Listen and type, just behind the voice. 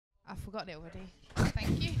I've forgotten it already.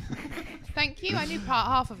 Thank you. Thank you. I knew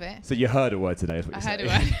half of it. So you heard a word today, is what I you're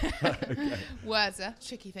heard saying. a word. Okay. Words are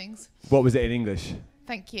tricky things. What was it in English?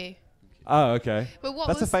 Thank you. Oh, okay. But what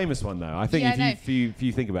That's was a famous one, though. I think Yeah, if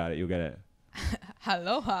you think about it, you'll get it.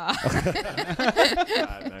 Aloha.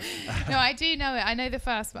 No, I do know it. I know the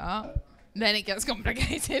first part. Then it gets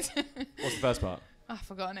complicated. What's the first part? I've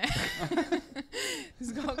forgotten it.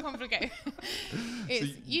 It's got complicated.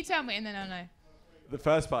 You tell me and then I'll know. The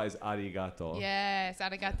first part is arigato. Yes,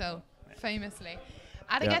 arigato. Famously.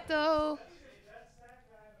 Arigato.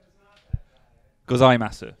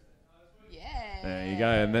 Gozaimasu. Yeah. There you go,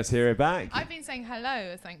 and let's hear it back. I've been saying hello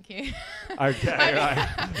as thank you. Okay,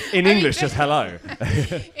 right. In English, just hello.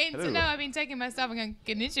 No, I've been taking my stuff and going,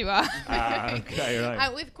 konnichiwa. Okay, right.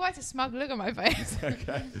 And with quite a smug look on my face.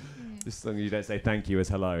 Okay. Just as long as you don't say thank you as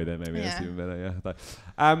hello, then maybe that's Yeah. even better,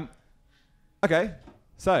 yeah. Okay,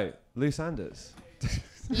 so, Lou Sanders.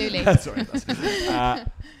 Luli. Sorry.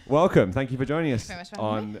 Welcome. Thank you for joining us Very much for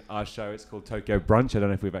having on our show. It's called Tokyo Brunch. I don't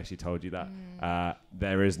know if we've actually told you that.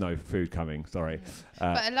 There is no food coming. Sorry.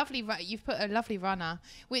 But a lovely, you've put a lovely runner,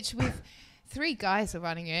 which with 3 guys are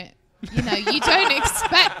running it. You know, you don't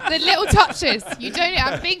expect the little touches. You don't.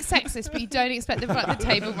 I'm being sexist, but you don't expect the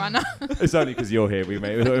table runner. It's only because you're here. We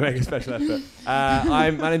make a special effort.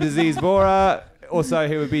 My name is Aziz Bora. Also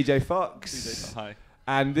here with BJ Fox. Hi.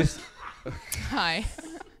 And this. Hi.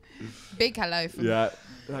 Big hello from. Yeah.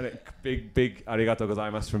 Big arigato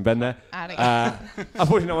gozaimasu from Ben there. Arigato.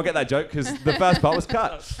 Unfortunately, no one get that joke because the first part was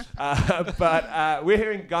cut. But we're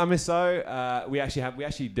here in Gamiso. We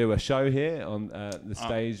actually do a show here on the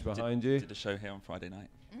stage behind you. Did a show here on Friday night.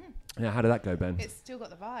 Yeah, how did that go, Ben? It's still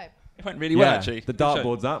got the vibe. It went really well, actually. The Good show.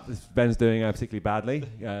 dartboard's up. Ben's doing particularly badly.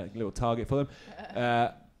 Little target for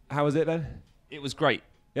them. How was it, Ben? It was great.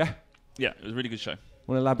 Yeah? Yeah, it was a really good show.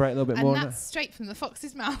 Want to elaborate a little bit And more on that's straight from the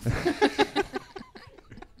fox's mouth.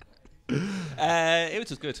 It was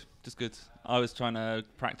just good. Just good. I was trying to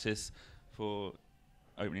practice for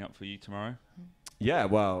opening up for you tomorrow. Yeah,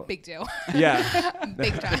 well... Big deal. Yeah.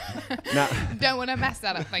 Big time. Now, Don't want to mess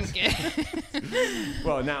that up, thank you.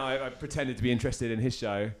 well, now I pretended to be interested in his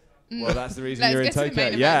show. Well, that's the reason Let's you're in get to the Tokyo.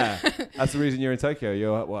 main Yeah, event. that's the reason you're in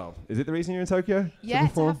Tokyo. Is it the reason you're in Tokyo? Yeah, to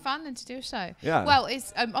perform? have fun and to do a show. Yeah. Well,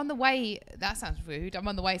 it's on the way. That sounds rude. I'm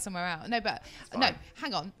on the way somewhere else. No, but no,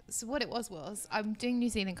 hang on. So what it was I'm doing New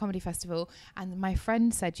Zealand Comedy Festival, and my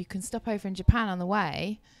friend said you can stop over in Japan on the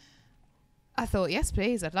way. I thought, yes,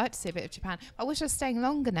 please. I'd like to see a bit of Japan. I wish I was staying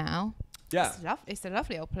longer now. Yeah. It's a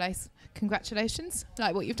lovely old place. Congratulations,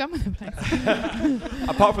 like what you've done with the place.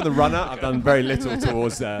 Apart from the runner, I've done very little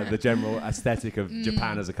towards the general aesthetic of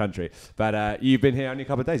Japan as a country. But you've been here only a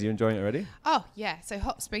couple of days. Are you enjoying it already? Oh, yeah. So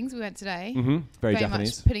Hot Springs, we went today. Mm-hmm. Very Very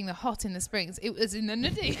Japanese. much putting the hot in the springs. It was in the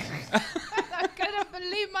nutty. I couldn't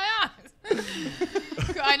believe my eyes.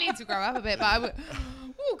 I need to grow up a bit, but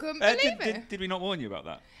couldn't believe it. Did we not warn you about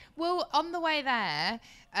that? Well, on the way there,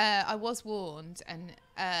 I was warned, and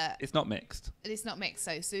It's not mixed. it's not mixed,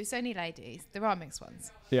 so it's only ladies. There are mixed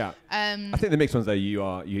ones. Yeah. I think the mixed ones though, you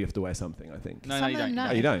have to wear something. I think. No, Some you of them don't.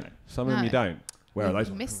 no. Oh, you don't. Some of them No. you don't. Where are those?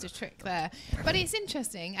 You ones? missed a trick there, but it's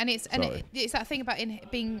interesting, and it's Sorry. it's that thing about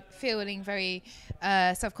feeling very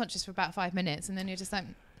self-conscious for about 5 minutes, and then you're just like,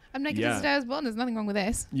 I'm naked as the day I was born. There's nothing wrong with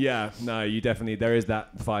this. Yeah, no, you definitely. There is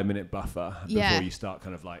that 5-minute buffer Yeah. before you start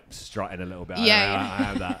kind of like strutting a little bit. Yeah, I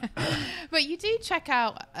have that. But you do check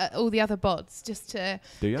out all the other bods just to.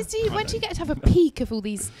 Do you? When do you get to have a peek of all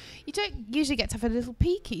these? You don't usually get to have a little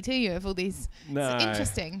peeky, do you, of all these? No. It's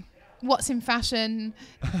interesting. What's in fashion?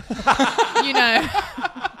 You know,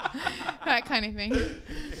 that kind of thing.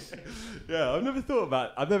 Yeah, I've never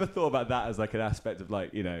thought about that as like an aspect of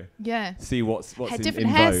like, Yeah. see what's Different in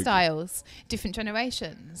vogue. hairstyles, different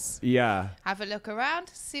generations. Yeah. Have a look around,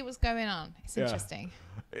 see what's going on. It's Yeah. interesting.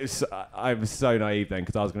 I'm so naive then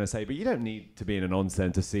because I was going to say, but you don't need to be in an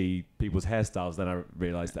onsen to see people's hairstyles. Then I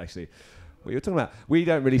realised actually, what you're talking about. We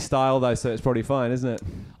don't really style though, so it's probably fine, isn't it?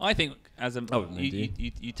 I think as a Oh, no, do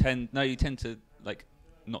you tend to like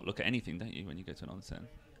not look at anything, don't you, when you go to an onsen?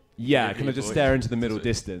 Yeah, Yeah, kind of just boy. stare into the middle So-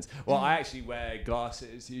 distance. Well, I actually wear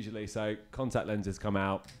glasses usually, so contact lenses come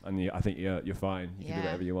out, and I think you're fine. You can do Yeah.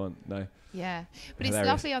 whatever you want. No. Yeah, but it's Hilarious.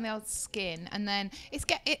 lovely on the old skin, and then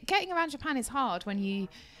getting around Japan is hard when you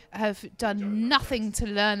have done nothing to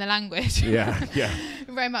learn the language. Yeah, yeah.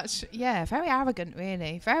 Very much, yeah, very arrogant,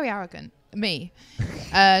 really, very arrogant. Me,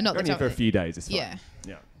 not You're the only here for a few days. It's fine. Yeah,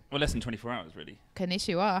 Yeah. Well, less than 24 hours, really.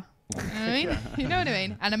 konnichiwa. You know what I mean? You know what I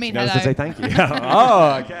mean? And I mean Now hello. to say thank you.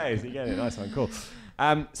 Oh, okay. So you get it. Nice one. Cool.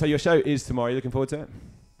 So your show is tomorrow. You looking forward to it?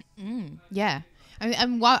 Yeah. That's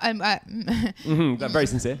very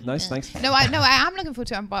sincere. Nice, thanks. No, I am looking forward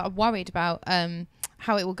to it. I'm worried about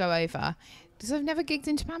how it will go over. Because I've never gigged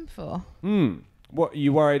in Japan before. What are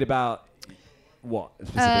you worried about? What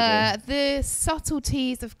specifically? The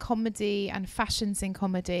subtleties of comedy and fashions in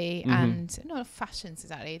comedy, and not fashions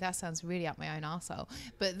exactly. That sounds really up my own arsehole.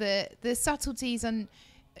 But the subtleties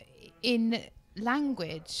in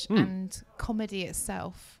language and comedy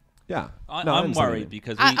itself. Yeah, I'm worried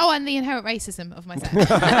because and the inherent racism of myself.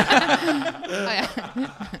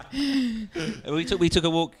 we took a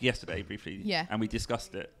walk yesterday briefly, yeah, and we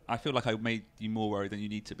discussed it. I feel like I made you more worried than you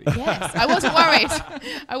need to be. Yes, I wasn't worried.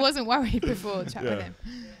 I wasn't worried before chatting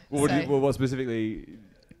with him. What specifically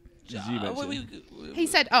did you mention? He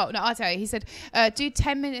said, "Oh no, I'll tell you." He said, "Do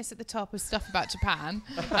 10 minutes at the top of stuff about Japan."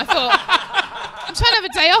 I thought, I'm trying to have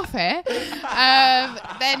a day off here.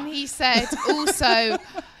 Then he said, also,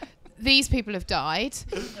 these people have died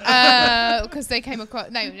because they came across.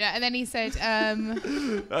 No, and then he said,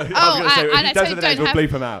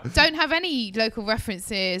 bleep them out. Don't have any local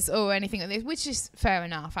references or anything like this, which is fair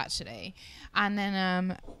enough, actually. And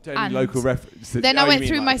then local references. Then I went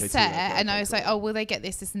through my set and I was like, oh, will they get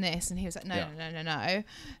this, this, and this? And he was like, no.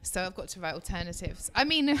 So I've got to write alternatives. I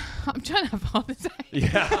mean, I'm trying to have half the day.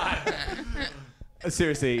 Yeah.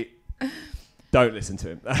 Seriously. Don't listen to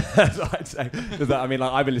him. That's what I'd say. I mean,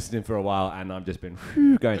 like, I've been listening for a while, and I've just been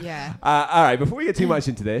going. Yeah. All right. Before we get too much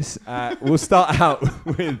into this, we'll start out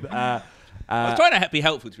with. I was trying to be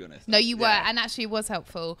helpful, to be honest. No, you were, and actually it was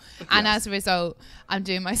helpful. And as a result, I'm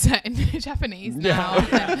doing my set in Japanese now.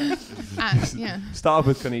 Start off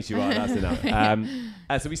with konnichiwa. That's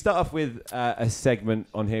enough. So we start off with a segment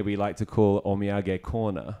on here we like to call Omiyage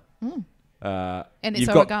Corner. And it's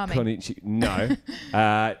origami. No.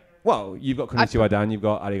 Well, you've got konnichiwa down, you've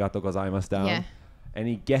got arigato gozaimasu down. Yeah.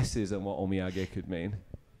 Any guesses on what omiyage could mean?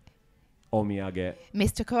 Omiyage.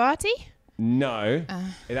 Mr. Karate? No.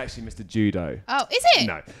 It's actually Mr. Judo. Oh, is it?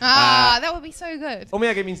 No. That would be so good.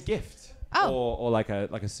 Omiyage means gift. Oh. Or like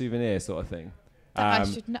a souvenir sort of thing.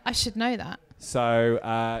 I should know that.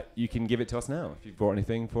 So you can give it to us now if you've brought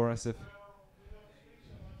anything for us.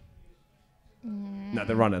 No,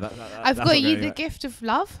 the runner. I've got you the gift of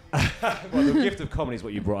love. Well, the gift of comedy is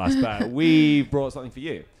what you brought us, but we brought something for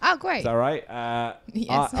you. Oh, great! Is that right?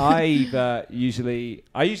 Yes. I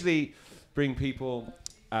usually bring people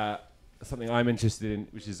something I'm interested in,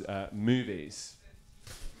 which is movies.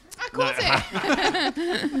 I caught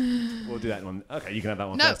it. We'll do that one. Okay, you can have that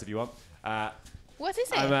one first if you want. What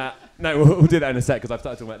is it? No, we'll do that in a sec because I've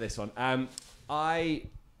started talking about this one. I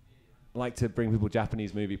like to bring people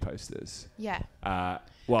Japanese movie posters. Yeah.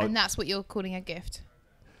 Well, and that's what you're calling a gift.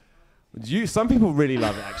 Some people really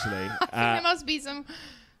love it, actually. I think there must be some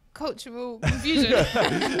cultural confusion.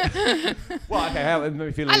 Well, okay, let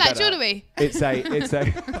me feel a I little like better. jewellery.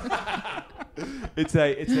 It's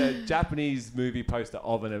a Japanese movie poster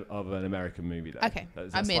of an American movie. Though. Okay,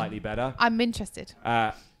 that's slightly better. I'm interested.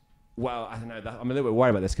 Well, I don't know. I'm a little bit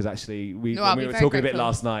worried about this because actually we were talking a bit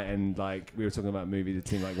last night, and like we were talking about movies that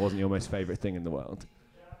seemed like wasn't your most favourite thing in the world.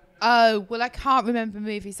 Oh, well, I can't remember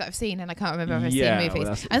movies that I've seen, and I can't remember if I've seen movies.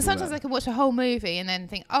 Well, and sometimes I can watch a whole movie and then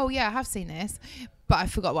think, oh yeah, I have seen this, but I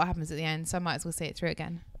forgot what happens at the end, so I might as well see it through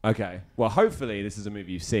again. Okay. Well, hopefully this is a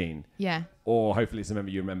movie you've seen. Yeah. Or hopefully it's a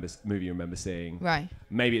movie you remember seeing. Right.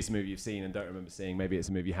 Maybe it's a movie you've seen and don't remember seeing. Maybe it's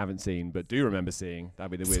a movie you haven't seen but do remember seeing.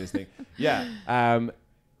 That'd be the weirdest thing. Yeah.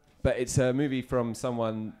 But it's a movie from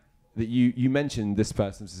someone that you mentioned this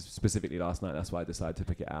person specifically last night. That's why I decided to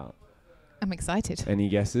pick it out. I'm excited. Any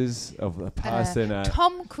guesses of a person?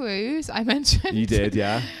 Tom Cruise, I mentioned. You did,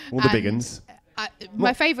 yeah. All the big uns.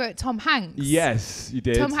 My favourite, Tom Hanks. Yes, you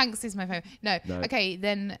did. Tom Hanks is my favourite. No. Okay,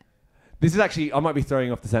 then. This is actually, I might be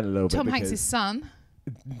throwing off the scent a little bit. Tom Hanks' son.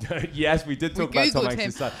 Yes, we did talk about Tom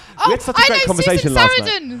Hanks' son. Oh, we had such a great conversation last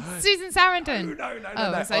night. Susan Sarandon.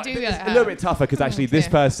 No. So I do it's a little bit tougher because actually this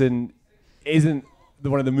person isn't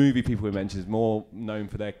one of the movie people we mentioned, is more known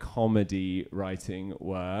for their comedy writing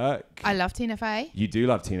work. I love Tina Fey. You do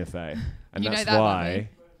love Tina Fey. And that's why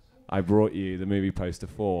I brought you the movie poster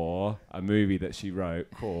for a movie that she wrote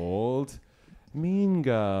called Mean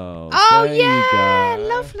Girls. Oh, yeah.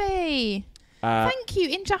 Lovely. Thank you.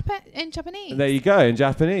 In Japanese. There you go, in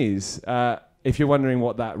Japanese. If you're wondering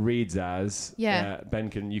what that reads as, Ben,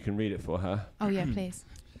 you can read it for her. Oh, yeah, please.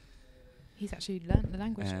 He's actually learnt the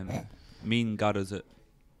language. Mean Garuzu.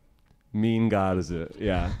 Mean Garuzu.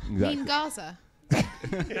 Yeah, exactly. Mean Gaza.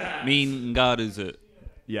 Mean Garuzu.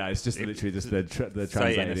 Yeah, it's just literally just the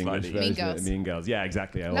translated English version. Mean Girls. Mean Girls. Yeah,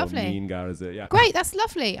 exactly. Lovely. Mean Garuzu. Yeah. Great, that's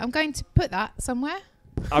lovely. I'm going to put that somewhere.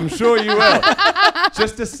 I'm sure you will.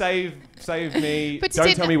 Just to save me. But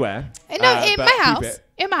Don't tell me where. No, in but my keep house. it.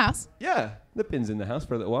 In my house. Yeah, the bin's in the house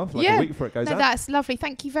for a little while, for like a week before it goes no, out. that's lovely.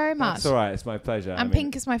 Thank you very much. That's all right. It's my pleasure. And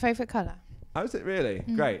pink is my favourite colour. Oh, is it really?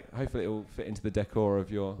 Great. Hopefully it will fit into the decor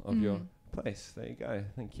of your place. There you go.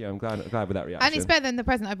 Thank you. I'm glad with that reaction. And it's better than the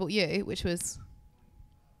present I bought you, which was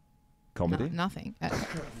comedy. Nothing.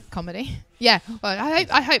 Comedy. Yeah. Well,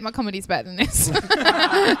 I hope my comedy's better than this.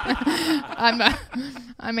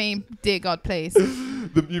 I mean, dear God, please.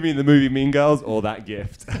 You mean the movie Mean Girls or that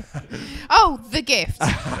gift? Oh, the gift.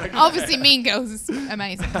 Obviously, Mean Girls is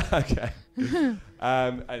amazing. Okay.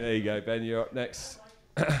 And there you go, Ben. You're up next.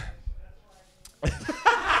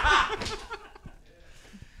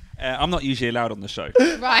 I'm not usually allowed on the show.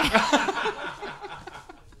 Right.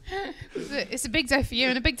 It's a big day for you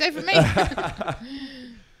and a big day for me.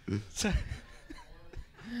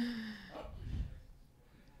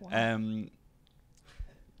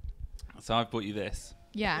 So I've bought you this.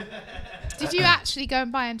 Yeah. Did you actually go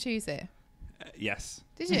and buy and choose it? Yes.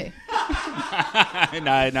 Did you?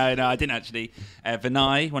 No, I didn't actually.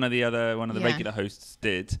 Vinay, one of the regular hosts,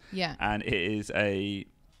 did. Yeah. And it is a.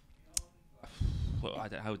 Well, I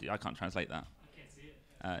can't translate that. I can't see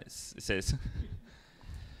it. It says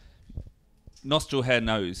nostril hair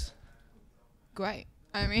nose. Great.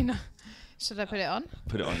 I mean, should I put it on?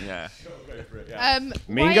 Put it on, yeah.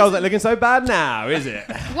 Mean Girls ain't looking so bad now, is it?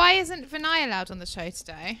 Why isn't Vinay allowed on the show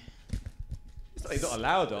today? He's not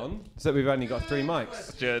allowed on, so we've only got 3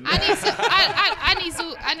 mics.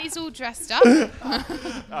 And he's all dressed up.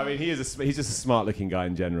 I mean, he's just a smart-looking guy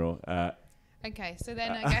in general. Okay, so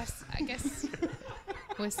then I guess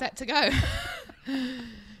we're set to go.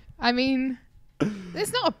 I mean,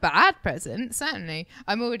 it's not a bad present, certainly.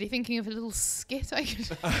 I'm already thinking of a little skit I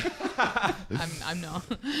could. I'm not.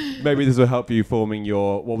 Maybe this will help you forming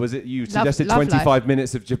your. What was it? You suggested love 25 life.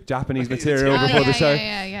 minutes of Japanese material before the show.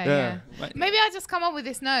 Yeah. Maybe I just come up with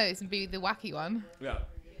this nose and be the wacky one. Yeah.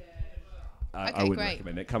 Okay, I wouldn't great.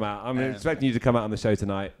 recommend it. Come out. I'm expecting you to come out on the show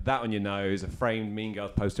tonight. That on your nose, a framed Mean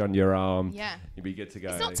Girls poster on your arm. Yeah. You'd be good to go.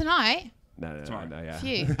 It's not tonight. No, yeah.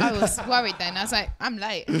 Phew. I was worried then. I was like, I'm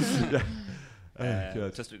late.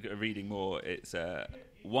 Just reading more, it's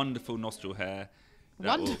wonderful nostril hair.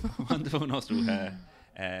 Wonderful nostril hair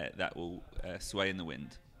that will sway in the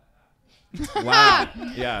wind. Wow.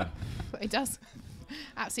 Yeah. It does.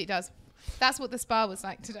 Absolutely does. That's what the spa was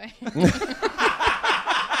like today.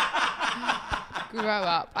 Grow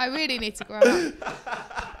up. I really need to grow up.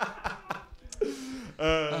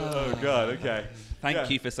 Oh God. Okay. Thank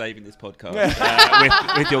you for saving this podcast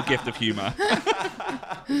with your gift of humour.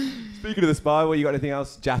 Speaking of the spa, you got anything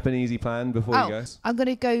else Japanesey planned before you go? I'm going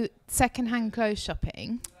to go second-hand clothes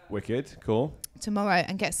shopping. Wicked. Cool. Tomorrow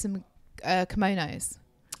and get some kimonos.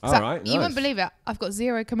 All right. You wouldn't believe it. I've got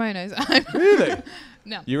 0 kimonos at home. Really?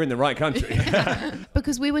 No. You're in the right country.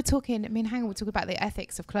 Because we were talking, me and Hannah were talking about the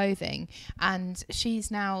ethics of clothing, and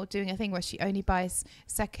she's now doing a thing where she only buys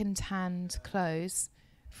second-hand clothes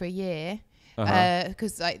for a year.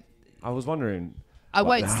 Because I was wondering. I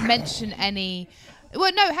won't mention any.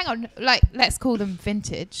 Well, no, hang on. Let's call them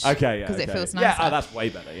vintage. Okay, yeah. Because it feels nicer. Yeah, that's way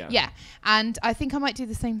better. Yeah. Yeah, and I think I might do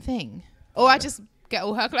the same thing, or I just get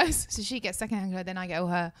all her clothes, so she gets second-hand clothes, then I get all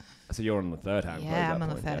her. So you're on the third hand. Yeah, I'm on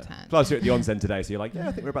the third hand. Plus, you're at the onsen today, so you're like,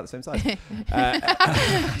 I think we're about the same size.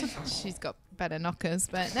 She's got better knockers,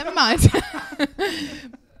 but never mind.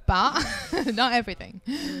 But not everything.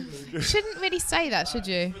 Shouldn't really say that, should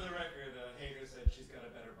you? For the record, Hager said she's got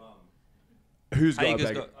a better bum. Who's got Hager's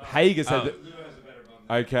a got- Hager said that. Lou has a better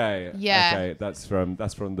bum. Okay. Yeah. Okay, that's from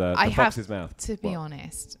the I fox's have mouth. to be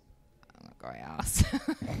honest. I've got a great ass.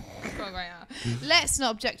 I've got a great ass. Let's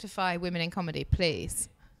not objectify women in comedy, please.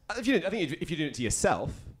 I think if you do it to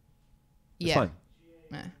yourself, it's fine.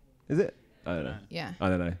 Yeah. Is it? I don't know. Yeah. I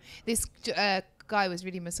don't know. This guy was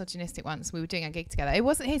really misogynistic once. We were doing a gig together. It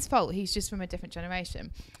wasn't his fault. He's just from a different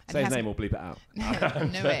generation. And Say his name or bleep it out.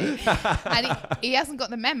 No way. And he hasn't got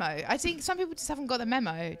the memo. I think some people just haven't got the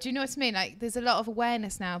memo. Do you know what I mean? Like, there's a lot of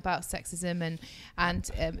awareness now about sexism,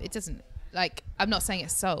 and it doesn't, like, I'm not saying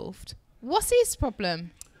it's solved. What's his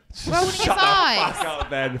problem? Rolling his eyes. Fuck up,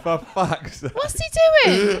 Ben. For fuck's sake. What's he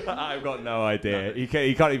doing? I've got no idea. He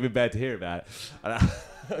can't even bear to hear about it.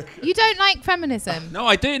 You don't like feminism? No,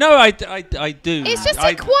 I do. No, I do. It's just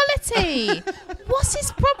equality. What's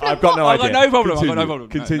his problem? I've got no idea. I've got no problem. I've got no problem.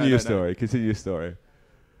 Continue No. your story. Continue your story.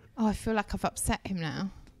 Oh, I feel like I've upset him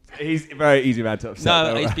now. He's a very easy man to upset.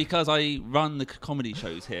 No, though. it's because I run the comedy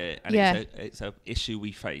shows here, and Yeah. it's a issue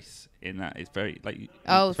we face in that it's very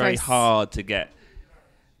Oh, it's very very hard to get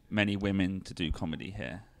many women to do comedy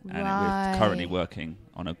here. and Right. we're currently working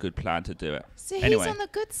on a good plan to do it. So he's Anyway. on the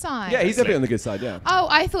good side. Yeah, he's a bit on the good side. Yeah. Oh,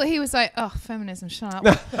 I thought he was like, oh, feminism, shut up.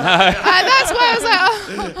 That's why I was like,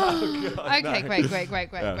 oh. God, Okay, no. great.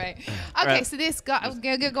 Yeah. Okay, Right. so this guy,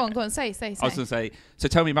 go on, say. I was going to say, so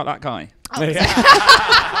tell me about that guy. Oh,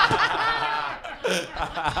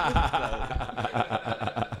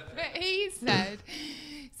 But he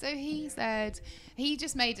said he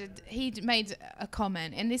just made a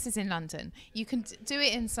comment, and this is in London. You can do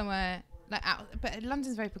it in somewhere like out, but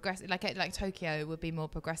London's very progressive. Like Tokyo would be more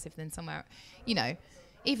progressive than somewhere, you know.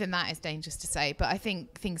 Even that is dangerous to say, but I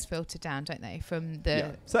think things filter down, don't they, from the...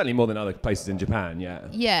 Yeah, certainly more than other places in Japan,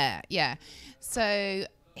 yeah. Yeah. So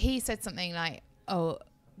he said something like, oh,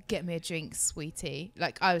 get me a drink, sweetie.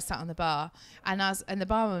 Like, I was sat on the bar, and the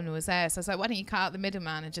barwoman was there, so I was like, why don't you cut out the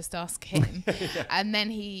middleman and just ask him? And then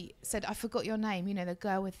he said, I forgot your name, you know, the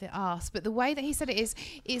girl with the arse. But the way that he said it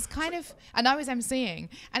is kind of... And I was emceeing,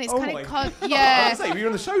 and it's kind of... Yeah. I was saying, we were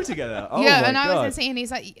on the show together. Oh yeah, my and God. I was emceeing, and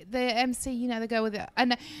he's like, the MC, you know, the girl with it.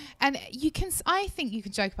 And you can... I think you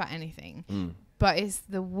can joke about anything. But it's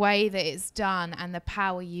the way that it's done and the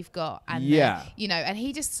power you've got, and you know. And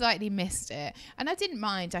he just slightly missed it, and I didn't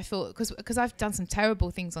mind. I thought because I've done some terrible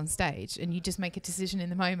things on stage, and you just make a decision in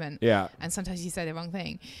the moment. Yeah. And sometimes you say the wrong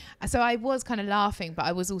thing, so I was kind of laughing, but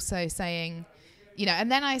I was also saying, you know.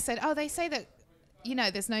 And then I said, oh, they say that, you know,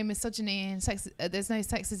 there's no misogyny and there's no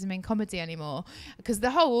sexism in comedy anymore, because the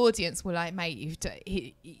whole audience were like, mate,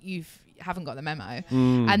 you've haven't got the memo.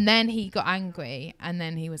 And then he got angry, and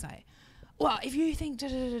then he was like, well, if you think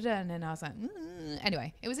da-da-da-da, and then I was like,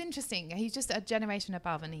 anyway, it was interesting. He's just a generation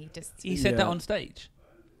above, and he said that on stage.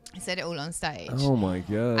 He said it all on stage. Oh my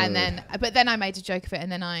God. And then, but then I made a joke of it,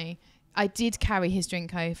 and then I did carry his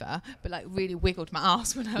drink over, but like really wiggled my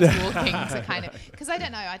ass when I was walking to kind of, because I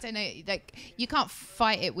don't know, like you can't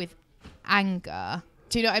fight it with anger.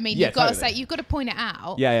 Do you know what I mean? Yeah, You've got to totally. say, you've got to point it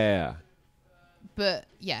out. Yeah. But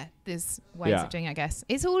yeah, there's ways of doing it, I guess.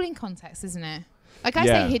 It's all in context, isn't it? Like I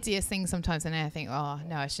say hideous things sometimes, and then I think, oh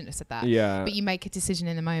no, I shouldn't have said that. Yeah. But you make a decision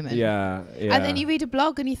in the moment. Yeah. And then you read a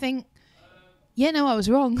blog and you think, yeah, no, I was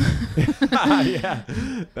wrong. Yeah.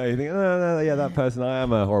 No, you think, no, that person, I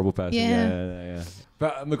am a horrible person. Yeah.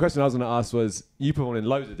 But the question I was going to ask was, you performed in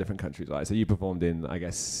loads of different countries, right? So you performed in, I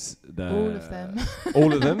guess, all of them.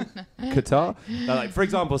 All of them? Qatar? Now, like, for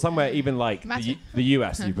example, somewhere even like the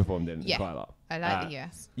US you performed in quite a lot. I like the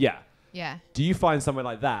US. Yeah. Yeah. Do you find somewhere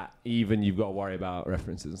like that, even you've got to worry about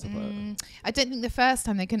references and stuff like that? I don't think the first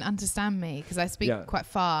time they couldn't understand me because I speak quite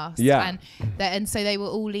fast. Yeah. And so they were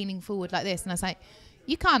all leaning forward like this. And I was like,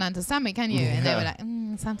 you can't understand me, can you? And they were like,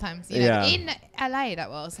 sometimes. You know, in LA that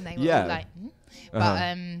was. And they were all like,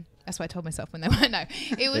 But that's what I told myself when they were. No,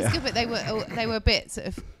 it was good, but they were a bit sort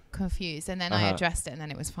of confused. And then I addressed it, and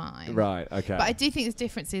then it was fine. Right, okay. But I do think there's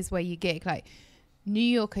differences where you gig. Like, New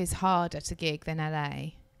York is harder to gig than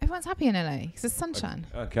LA. Everyone's happy in LA because it's sunshine.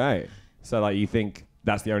 Okay. So, like, you think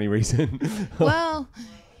that's the only reason? Well,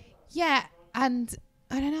 yeah. And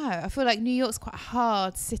I don't know. I feel like New York's quite a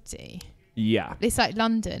hard city. Yeah. It's like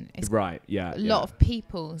London. It's right, yeah. A lot of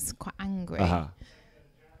people's quite angry.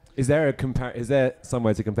 Is there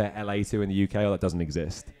somewhere to compare LA to in the UK, or that doesn't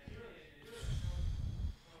exist?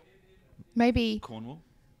 Maybe Cornwall.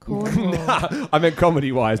 No, I meant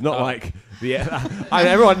comedy-wise, not like the.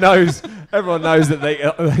 Everyone knows that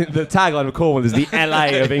the tagline of Cornwall is the LA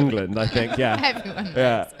of England. I think, yeah. Everyone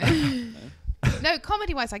knows. No,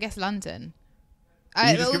 comedy-wise, I guess London.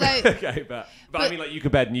 Okay, but I mean, like, you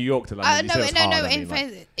compared New York to London.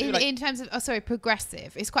 In terms of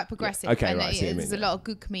progressive. It's quite progressive. Yeah. Okay, and right. There's a lot of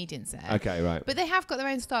good comedians there. Okay, right. But they have got their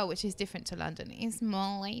own style, which is different to London. It's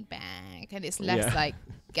more laid back and it's less like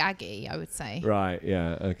gaggy, I would say. Right.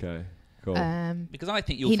 Yeah. Okay. Cool. Because I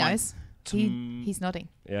think you'll he find knows. He's nodding.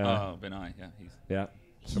 Yeah. Oh, Benai. Yeah.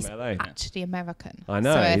 He's from LA. actually American. I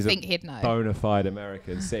know. So I he's think he'd know. Bona fide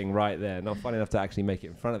American sitting right there. Not funny enough to actually make it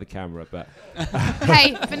in front of the camera, but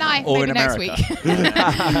hey, Vinay, or maybe next week.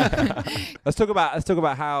 Let's talk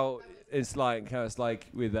about how it's like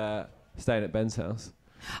with staying at Ben's house.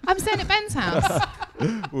 I'm staying at Ben's house.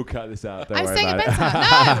 We'll cut this out. I'm staying at Ben's house. No,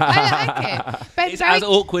 I don't like it. Ben's it's as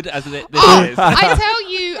awkward as this is. I tell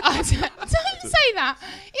you, don't say that.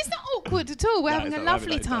 It's not awkward at all. We're having a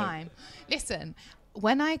lovely time. Listen,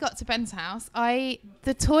 when I got to Ben's house, I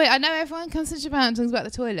know everyone comes to Japan and talks about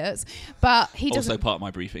the toilets, but he doesn't. Also part of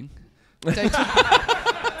my briefing. Don't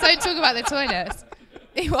talk about the toilets.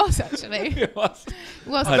 He was actually. It was.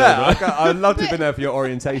 I'd love to have been there for your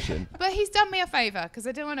orientation. But he's done me a favour because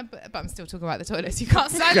I don't want to. But I'm still talking about the toilets. You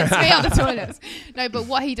can't silence me on the toilets. No, but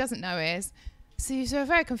what he doesn't know is So it's a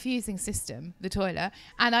very confusing system, the toilet.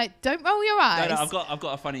 And I don't roll your eyes. No, I've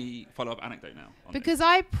got a funny follow-up anecdote now. Because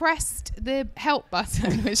I pressed the help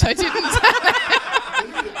button, which I didn't.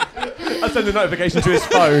 I sent a notification to his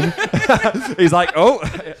phone. He's like, oh,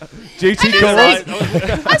 duty call. I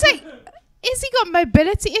was like, is he got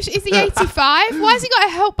mobility issues? Is he 85? Why has he got a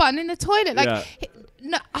help button in the toilet? Like,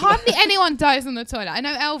 no, hardly anyone dies on the toilet. I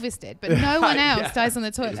know Elvis did, but no one else dies on the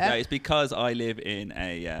toilet. It's because I live in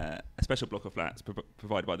a special block of flats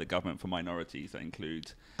provided by the government for minorities that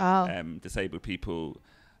include disabled people,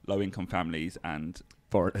 low-income families, and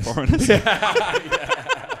foreigners.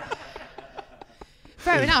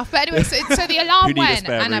 Fair enough. But anyway, so the alarm went,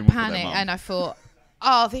 and I panicked, and I thought,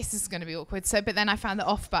 oh, this is going to be awkward. So, but then I found the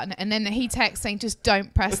off button, and then he texted saying, just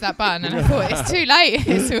don't press that button. And I thought, it's too late.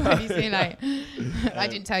 It's already too late. I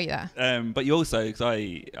didn't tell you that. But you also, because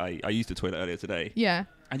I used the toilet earlier today. Yeah.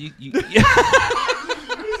 And you This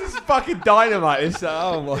is fucking dynamite. This,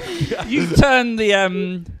 oh my God. you turn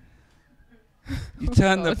the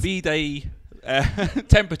the bidet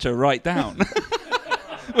temperature right down,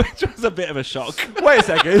 which was a bit of a shock. Wait a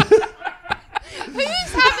second.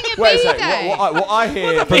 Who's having a Wait a B-day? second. What I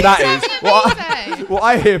hear from that is what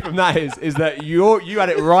I hear from that is that you had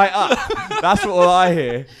it right up. That's what I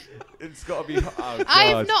hear. It's got to be. Oh God.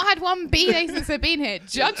 I've not had one B-day since I've been here.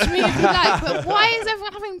 Judge me if you like, but why is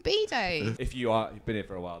everyone having B-day? If you've been here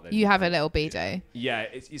for a while, then You have a little B-day. Yeah,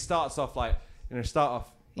 it starts off like start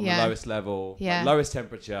off on the lowest level, like lowest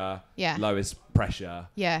temperature, lowest pressure,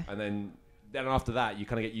 and then after that you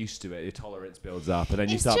kind of get used to it. Your tolerance builds up, and then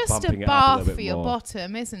you start bumping it up a little bit more. It's just a bath for your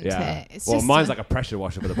bottom, isn't it? It's well, just mine's like a pressure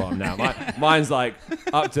washer for the bottom now. Mine's like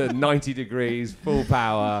up to 90 degrees, full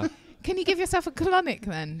power. Can you give yourself a colonic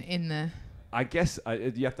then in the? I guess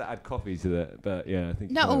you have to add coffee to that, but yeah, I think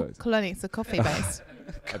not all colonics are coffee based.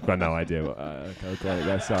 I've got no idea what colonic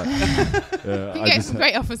that's. Sorry. You can get some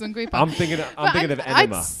great offers on Groupon. I'm thinking of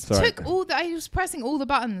enema. I was pressing all the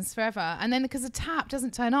buttons forever, and then because the tap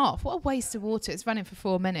doesn't turn off, what a waste of water! It's running for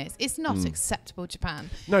 4 minutes. It's not acceptable, Japan.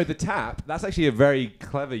 No, the tap. That's actually a very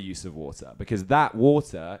clever use of water because that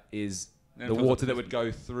water is the water that would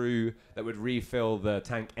go through, that would refill the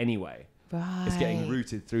tank anyway. Right. It's getting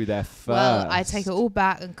routed through there first. Well, I take it all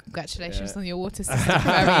back, and congratulations on your water system.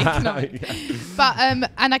 Very economic. But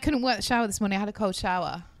and I couldn't work the shower this morning. I had a cold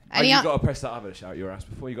shower. And you got to press that other shower your ass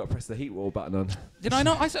before you got to press the heat wall button on. Did I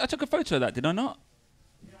not? I took a photo of that. Did I not?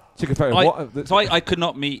 Took a photo. Of what? So I could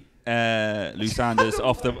not meet Lou Sanders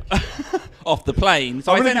off the plane.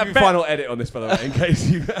 So I'm going to give you a final edit on this, by the way, in case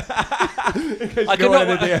you want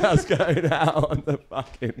anything else going out on the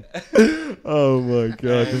fucking. Oh my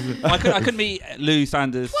God! I couldn't meet Lou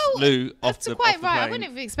Sanders. Well, Lou off that's the quite off the right. plane. I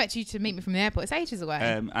wouldn't expect you to meet me from the airport. It's ages away.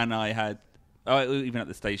 And I had. Even at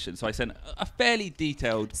the station, so I sent a fairly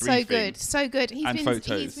detailed briefing. So good. He's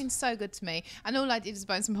been so good to me, and all I did was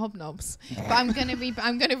buy some hobnobs. But I'm gonna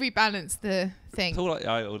rebalance the thing. All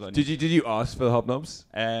I did you ask for the hobnobs?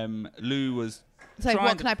 Lou was. So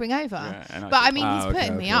what can I bring over? Yeah, but I mean, he's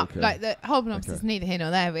putting me up. Like the hobnobs is neither here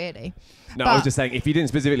nor there, really. No, I was just saying, if you didn't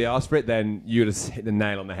specifically ask for it, then you would have hit the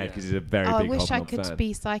nail on the head because he's a very big hobnob fan. I wish I could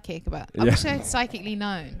be psychic about. I wish I was psychically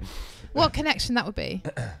known. What connection that would be?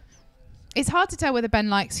 It's hard to tell whether Ben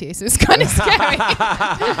likes you, so it's kind of scary.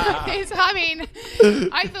 I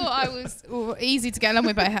thought I was easy to get along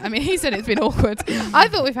with, but I mean, he said it's been awkward. I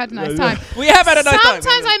thought we've had a nice time. We have had a nice time.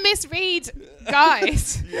 Sometimes I misread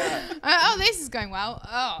guys. This is going well.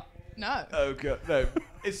 Oh, no. Oh, God. No.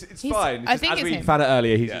 It's fine. I think as it's we him. found out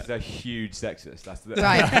earlier, he's just a huge sexist. That's the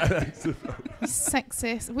right. He's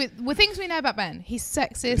sexist. With things we know about Ben, he's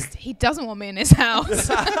sexist. He doesn't want me in his house,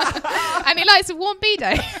 and he likes a warm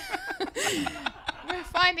B-day. We're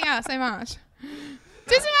finding out so much.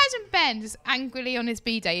 Just imagine Ben just angrily on his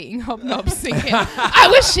B-day eating hobnobs, thinking, "I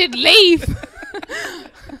wish he'd leave.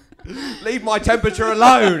 Leave my temperature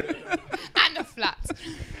alone." And a flat.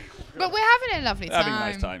 But we're having a lovely time. Having a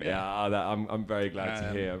nice time, yeah. I'm very glad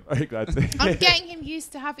to hear. I'm very glad to hear. I'm getting him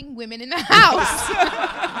used to having women in the house.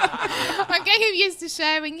 I'm getting him used to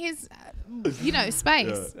sharing his,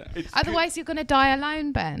 space. Yeah. Otherwise, you're going to die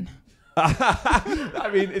alone, Ben. I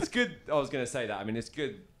mean, it's good. I was going to say that. I mean, it's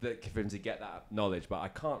good for him to get that knowledge, but I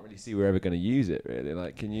can't really see we're ever going to use it, really.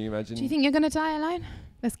 Like, can you imagine? Do you think you're going to die alone?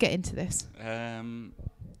 Let's get into this.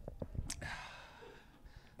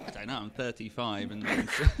 I don't know. I'm 35 and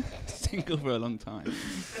single for a long time.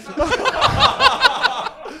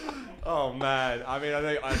 Oh man, I mean,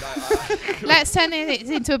 Let's turn it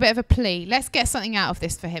into a bit of a plea. Let's get something out of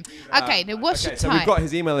this for him. Okay, now what's your so type? we've got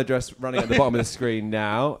his email address running at the bottom of the screen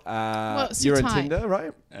now. What's you're your on type? Tinder,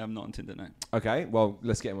 right? I'm not on Tinder, no. Okay, well,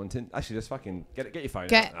 let's get him on Tinder. Actually, just fucking get your phone.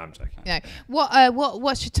 Get- out. No, I'm joking. No.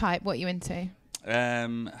 What's your type? What are you into?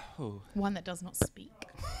 One that does not speak.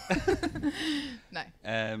 No.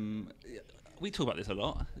 We talk about this a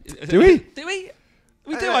lot. Do we? Do we?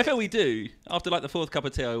 We do. I feel we do. After like the fourth cup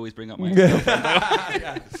of tea, I always bring up my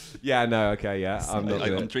girlfriend. Yeah. No. Okay. Yeah. I'm not.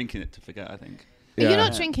 I'm drinking it to forget, I think. Are you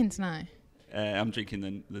not drinking tonight? I'm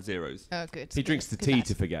drinking the zeros. Oh, good. He drinks the Good tea lad.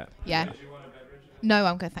 to forget. Yeah. No,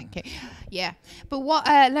 I'm good, thank you. Yeah, but what?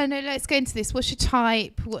 No, let's go into this. What's your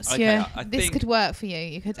type? What's Okay, your? I This think- could work for you.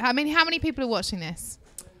 You could. How many people are watching this?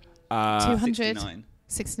 200. 69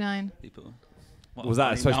 69. people. Was that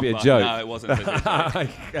funny supposed to be a number. joke? No, it wasn't. supposed to be a joke.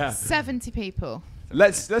 Yeah. 70 people.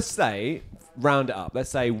 Let's say round it up. Let's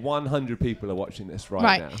say 100 people are watching this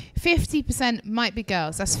right now. 50% might be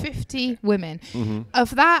girls. That's 50 women. Mm-hmm.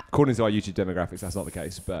 Of that, According to our YouTube demographics, that's not the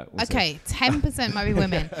case. But we'll see. okay, 10% might be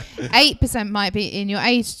women. 8% might be in your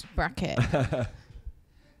age bracket.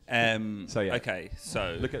 So, yeah. Okay,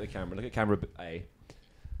 so Look at the camera. Look at camera A.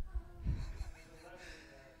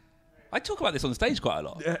 I talk about this on stage quite a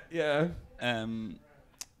lot. Yeah.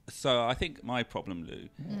 So I think my problem, Lou,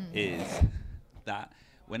 is that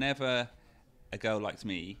whenever a girl likes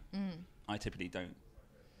me, I typically don't.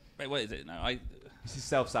 Wait, what is it? No, This is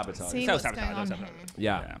self-sabotage. See what's self-sabotage, going on self-sabotage. here.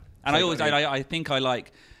 Yeah. And I So always, got you. I think I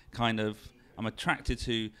like kind of, I'm attracted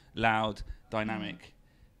to loud, dynamic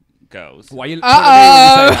girls. Why are you Uh-oh.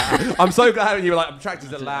 trying to make me say that? I'm so glad you were like, I'm attracted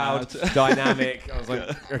to loud, dynamic. I was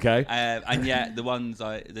like, okay. And yet the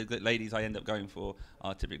the ladies I end up going for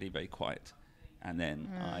are typically very quiet. And then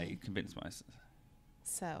I convince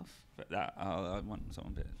myself that I want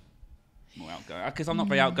someone a bit more outgoing. Because I'm not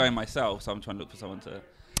very outgoing myself, so I'm trying to look for someone to...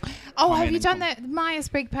 Oh, come have in you and done the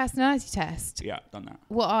Myers-Briggs personality test? Yeah, done that.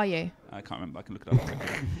 What are you? I can't remember. I can look it up.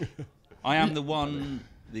 I am I'm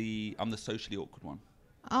the socially awkward one.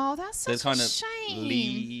 Oh, that's The such kind a of shame.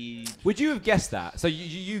 lead... Would you have guessed that? So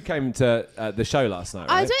you came to the show last night,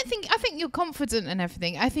 right? I think you're confident and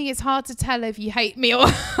everything. I think it's hard to tell if you hate me or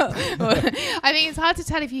I think it's hard to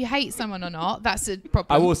tell if you hate someone or not. That's a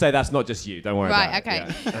problem. I will say that's not just you. Don't worry about Right,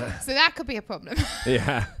 it. okay. So that could be a problem.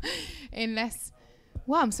 Yeah. Unless,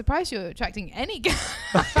 well, I'm surprised you're attracting any girl.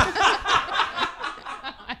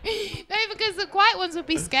 No, because the quiet ones would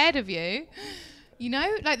be scared of you. You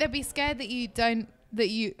know, like they'd be scared that you don't, that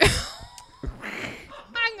you...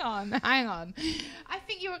 Hang on. I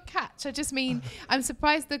think you're a catch. I just mean, I'm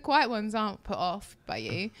surprised the quiet ones aren't put off by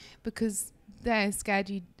you because they're scared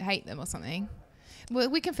you hate them or something. Well,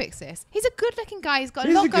 we can fix this. He's a good-looking guy. He's got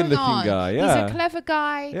a lot going on. He's a good-looking guy, yeah. He's a clever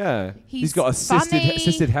guy. Yeah. He's got funny.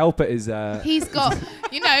 assisted help at his... He's got,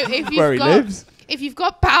 you know, where he lives. if you've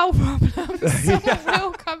got bowel problems, someone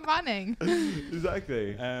will come running.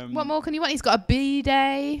 Exactly. What more can you want? He's got a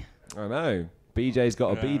B-day. I know. BJ's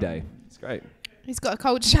got a B-day. It's great. He's got a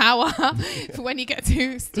cold shower for when you get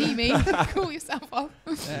too steamy. Cool yourself off.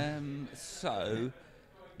 So...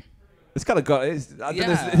 It's kind of got... I don't know,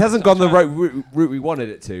 Yeah, it hasn't so gone the I'm route we wanted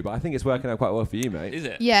it to, but I think it's working out quite well for you, mate. Is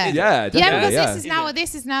it? Yeah. Is it? Yeah, Yeah, definitely. because Yeah.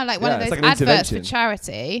 this is now like one Yeah, of it's those like an adverts for intervention.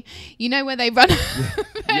 charity. You know where they run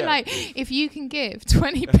they're Yeah. like, if you can give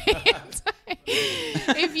 20p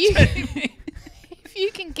if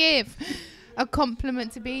you can give a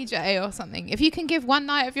compliment to BJ or something, if you can give one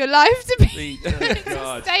night of your life to BJ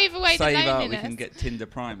to save away the Save up, we loneliness. can get Tinder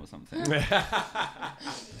Prime or something.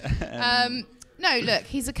 No, look,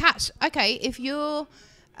 he's a catch. Okay, if you're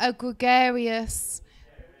a gregarious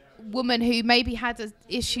woman who maybe had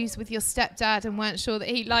issues with your stepdad and weren't sure that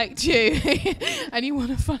he liked you and you want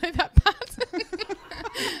to follow that pattern,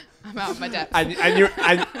 I'm out of my depth. And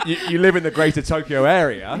you live in the greater Tokyo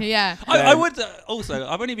area. Yeah. I would also,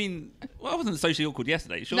 I've only been, well, I wasn't socially awkward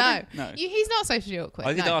yesterday, surely? No. He's not socially awkward.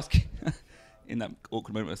 I did no. ask, in that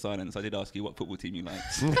awkward moment of silence, I did ask you what football team you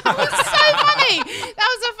liked. That was so funny. That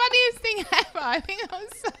was the funniest thing ever. I think that was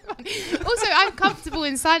so funny. Also, I'm comfortable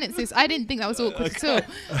in silences. I didn't think that was awkward at all.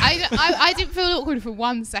 I didn't feel awkward for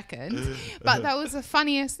 1 second, but that was the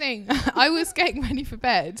funniest thing. I was getting ready for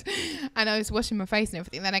bed and I was washing my face and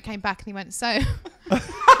everything. Then I came back and he went, so... Which is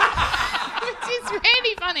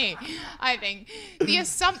really funny, I think. The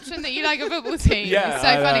assumption that you like a football team is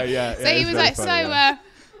so funny. So he was like, funny,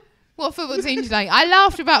 what football team do you like? I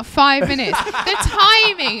laughed for about 5 minutes. The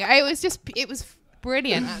timing, it was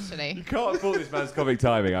brilliant, actually. You can't fault this man's comic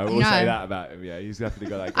timing. I will say that about him. Yeah, he's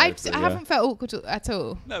definitely got that. I haven't felt awkward at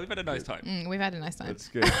all. No, we've had a nice time. We've had a nice time. That's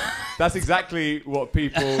good. That's exactly what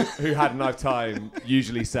people who had a nice time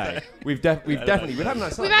usually say. We've definitely had a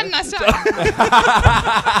nice time. We've had a nice time.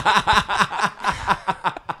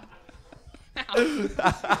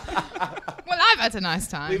 Well, I've had a nice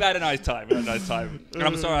time. We've had a nice time. And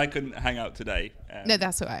I'm sorry I couldn't hang out today. No,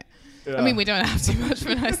 that's all right. Yeah. I mean, we don't have too much of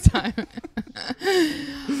a nice time.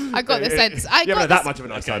 I got the sense. You haven't had that much of a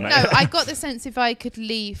nice time, mate. No, I got the sense if I could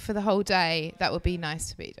leave for the whole day, that would be nice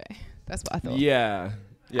to BJ. That's what I thought. Yeah.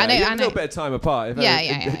 Yeah, I know, you have a little bit of time apart. Yeah.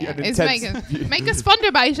 It's make us fonder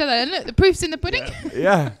about each other. And look, the proof's in the pudding.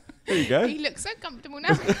 Yeah. There you go. He looks so comfortable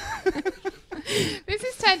now. This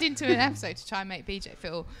has turned into an episode to try and make BJ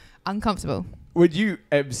feel uncomfortable. Would you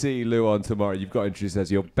MC Lou on tomorrow? You've got introduced as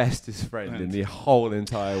your bestest friend in the whole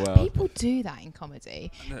entire world. People do that in comedy,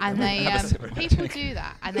 and they people do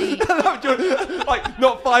that, and they like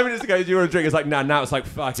not 5 minutes ago. Do you want a drink? It's like now it's like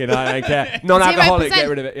fucking. I don't care. Non-alcoholic. Get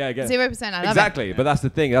rid of it. Yeah, 0%. I love exactly. it. But that's the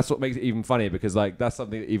thing. That's what makes it even funny because like that's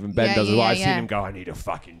something that even Ben does as well. I've seen him go. I need a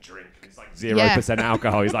fucking drink. It's like 0%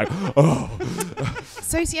 alcohol. He's like, oh.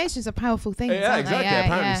 Associations are powerful things. Yeah, aren't exactly. They?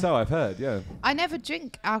 Apparently so. I've heard. Yeah. I never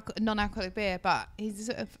drink non-alcoholic beer, but he's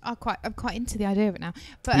sort of, I'm quite into the idea of it now.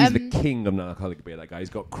 But he's the king of non-alcoholic beer. That guy. He's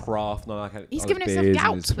got craft non-alcoholic. He's given himself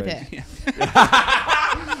gout with it.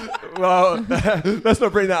 Well, let's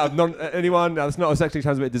not bring that up. Anyone that's not a sexually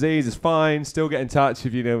transmitted disease is fine. Still get in touch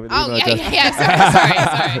if you know. Oh yeah.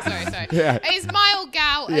 Sorry. Yeah. It's mild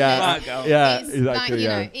gout. Yeah, it's exactly.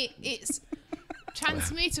 like, it's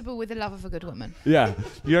transmutable with the love of a good woman. Yeah,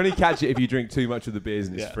 you only catch it if you drink too much of the beers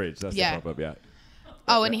in his fridge. That's the problem. Yeah.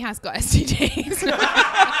 Oh, and he has got STDs.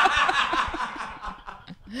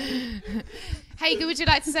 Hey, would you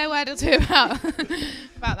like to say a word or two about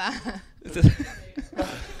that?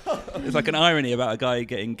 It's like an irony about a guy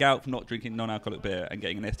getting gout from not drinking non-alcoholic beer and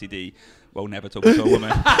getting an STD while never talking to a woman.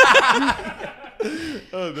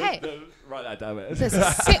 Write that down. There's a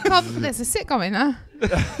sitcom in there.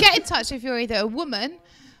 Get in touch if you're either a woman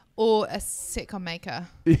or a sitcom maker.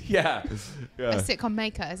 Yeah. A sitcom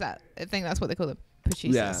maker, is that? I think that's what they call them.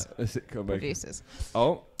 Producers. Yeah, a sitcom maker. Producers.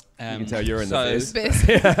 Oh, you can tell you're in the biz.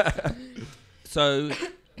 So,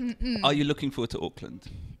 are you looking forward to Auckland?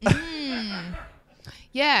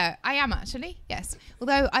 Yeah, I am actually. Yes,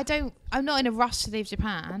 although I'm not in a rush to leave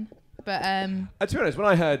Japan. But to be honest, when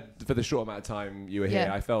I heard for the short amount of time you were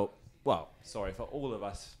here, I felt sorry for all of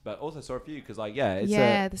us, but also sorry for you because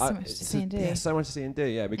there's so much to see and do. Yeah, so much to see and do.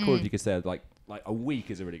 Yeah, it'd be cool if you could say like a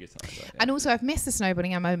week is a really good time. But, yeah. And also, I've missed the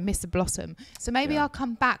snowboarding and I missed the Blossom, so maybe I'll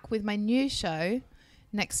come back with my new show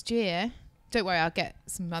next year. Don't worry, I'll get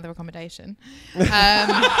some other accommodation. Come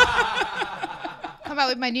back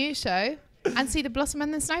with my new show and see the Blossom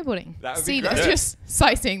and the snowboarding. That would be great. Just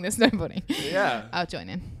sightseeing the snowboarding. Yeah. I'll join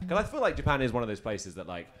in. Because I feel like Japan is one of those places that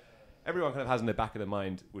like everyone kind of has in the back of their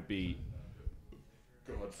mind would be.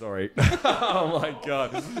 God, sorry. Oh my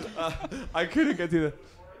God. I couldn't get to the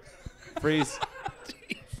freeze.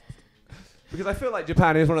 Because I feel like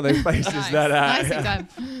Japan is one of those places that. Nicely done.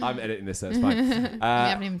 I'm editing this, so it's fine. We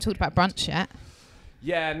haven't even talked about brunch yet.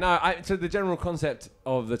 Yeah, no. So the general concept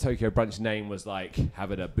of the Tokyo Brunch name was like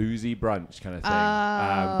having a boozy brunch kind of thing.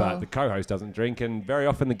 But the co-host doesn't drink, and very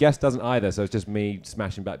often the guest doesn't either. So it's just me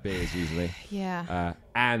smashing back beers usually. Yeah.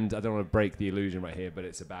 And I don't want to break the illusion right here, but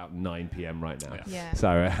it's about 9 p.m. right now. Yeah.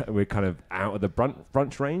 So we're kind of out of the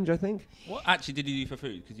brunch range, I think. What actually did you do for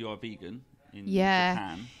food? Because you are vegan in Yeah.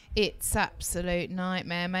 Japan. It's absolute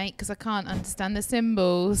nightmare, mate, because I can't understand the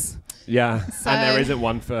symbols. Yeah, So and there isn't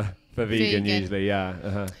one for vegan usually. Yeah.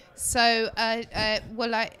 Uh-huh. So,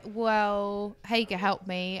 Hager helped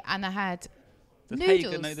me, and I had Does noodles.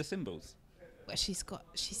 Hager know the symbols? Well, she's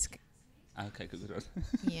Okay, good.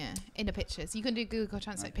 yeah, in the pictures. You can do Google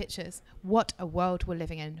Translate pictures. What a world we're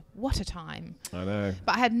living in. What a time. I know.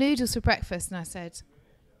 But I had noodles for breakfast, and I said,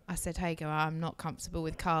 Hager, I'm not comfortable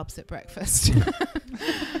with carbs at breakfast.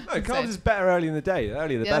 No, carbs is better early in the day. The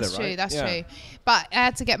earlier the better, right? That's true. But I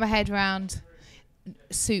had to get my head around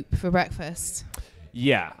soup for breakfast.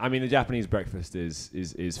 Yeah, I mean the Japanese breakfast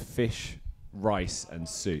is fish, rice, and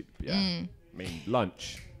soup. Yeah, I mean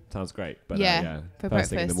lunch sounds great, but for first breakfast.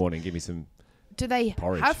 thing in the morning, give me some. Do they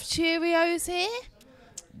porridge. have Cheerios here?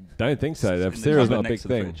 Don't think so. The cereal's not a big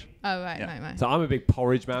thing. Oh right, Yeah. no. So I'm a big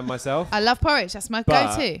porridge man myself. I love porridge. That's my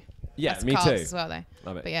But- go-to. Yeah, That's me carbs too. as well, though.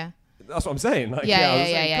 Love it. But yeah. That's what I'm saying. Like, Yeah, I was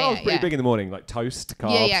saying yeah, carbs yeah, pretty yeah. big in the morning, like toast,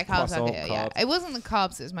 carbs, Carbs. croissant, Yeah. carbs. It wasn't the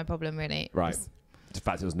carbs that was my problem, really. Right. The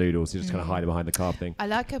fact it was noodles, you're just kind of hiding behind the carb thing. I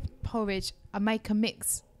like a porridge. I make a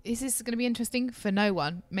mix is this going to be interesting for no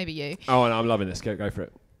one? Maybe you. Oh, and I'm loving this. Go for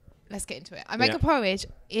it. Let's get into it. I make a porridge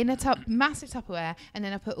in a massive Tupperware, and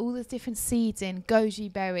then I put all the different seeds in,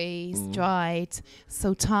 goji berries, dried,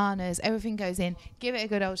 sultanas, everything goes in. Give it a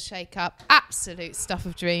good old shake up. Absolute stuff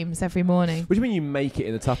of dreams every morning. What do you mean you make it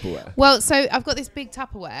in a Tupperware? Well, so I've got this big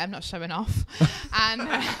Tupperware. I'm not showing off. And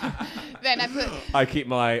then I keep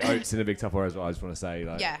my oats in a big Tupperware as well. I just want to say,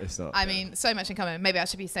 like, yeah. It's not. I mean, so much in common. Maybe I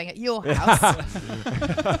should be staying at your house.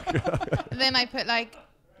 Then I put like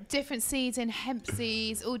different seeds in, hemp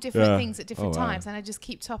seeds, all different things at different times, and I just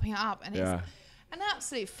keep topping it up, and it's an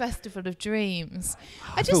absolute festival of dreams.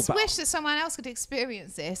 I just wish that someone else could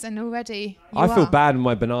experience this, and already I feel bad with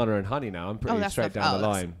my banana and honey now. I'm pretty straight down the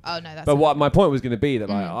line. That's but what my point was going to be that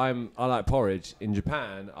like I like porridge in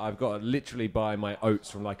Japan. I've got to literally buy my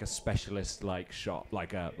oats from like a specialist like shop,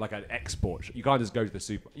 like an export shop. You can't just go to the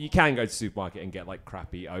super. You can go to the supermarket and get like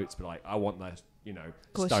crappy oats, but like I want that,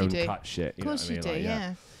 stone cut shit. Of course you do, like,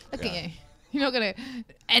 yeah. Look at you. You're not going to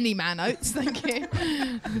any man oats, thank you.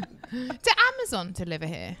 Do Amazon deliver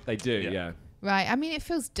here? They do, yeah. Right. I mean, it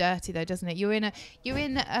feels dirty though, doesn't it? You're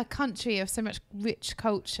in a country of so much rich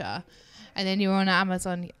culture, and then you're on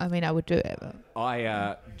Amazon. I mean, I would do it. But.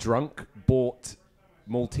 I bought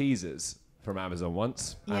Maltesers from Amazon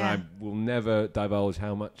once, and I will never divulge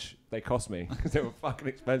how much they cost me because they were fucking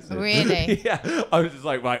expensive. Really? Yeah. I was just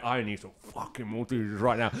like, right, I need some fucking Maltesers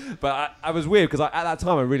right now. But I was weird because at that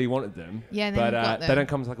time I really wanted them. Yeah, but they don't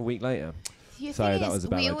come until like a week later. So that was a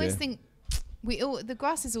bad idea. We always think the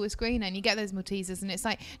grass is always greener, and you get those Maltesers, and it's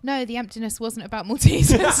like, no, the emptiness wasn't about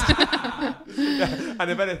Maltesers. And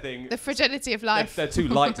if anything, the fragility of life. They're too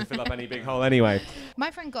light to fill up any big hole anyway. My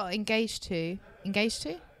friend got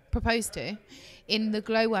proposed to in the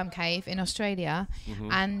glowworm cave in Australia,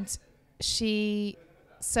 and she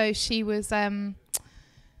was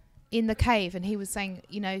in the cave, and he was saying,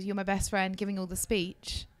 you're my best friend, giving all the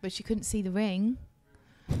speech, but she couldn't see the ring.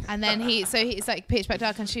 And then it's like pitch black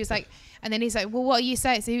dark, and she was like, and then he's like, well, what are you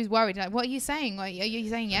saying? So he was worried, like, what are you saying? Like, are you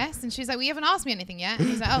saying yes? And she's like, well, you haven't asked me anything yet. And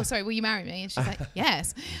he's like, oh, sorry, will you marry me? And she's like,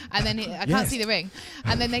 yes. And then I can't see the ring.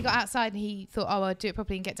 And then they got outside, and he thought, oh, I'll do it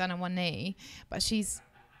properly and get down on one knee. But she's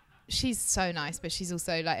so nice, but she's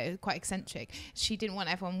also like quite eccentric. She didn't want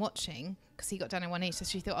everyone watching because he got down on one knee, so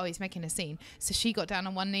she thought, oh, he's making a scene. So she got down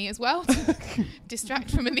on one knee as well to distract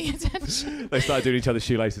from the attention. They started doing each other's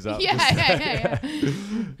shoelaces up. Yeah.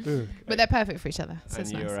 But they're perfect for each other. So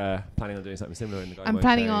and you're nice. Planning on doing something similar in the I'm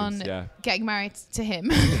planning on getting married to him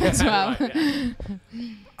as well. Right,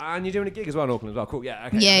 and you're doing a gig as well in Auckland as well. Cool. Yeah.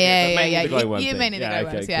 Okay. Yeah. You're mainly the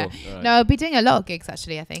glowworms, yeah. Cool. Right. No, I'll be doing a lot of gigs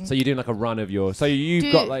actually, I think. So you're doing like a run of your. So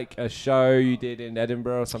you've got like a show you did in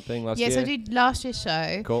Edinburgh or something last year. Yeah, so I did last year's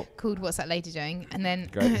show. Cool. Called What's That Lady Doing, and then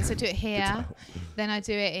so I do it here. Then I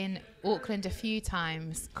do it in Auckland a few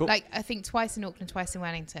times. Cool. Like I think twice in Auckland, twice in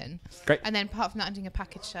Wellington. Great. And then apart from that, I'm doing a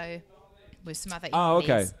package show with some other. Oh,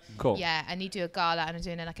 okay. Cool. Yeah, and you do a gala, and I'm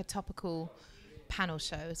doing like a topical panel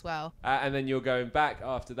show as well. And then you're going back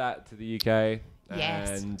after that to the UK.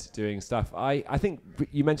 Yes. And doing stuff. I think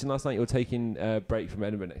you mentioned last night you're taking a break from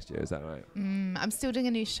Edinburgh next year. Is that right? I'm still doing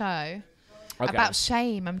a new show. Okay. About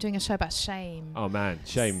shame. I'm doing a show about shame. Oh man,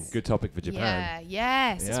 shame. Good topic for Japan.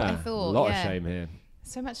 Yes, that's what I thought. A lot of shame here.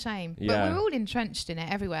 So much shame. Yeah. But we're all entrenched in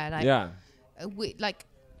it everywhere. Like, like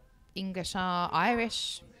English are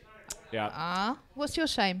Irish. Yeah. What's your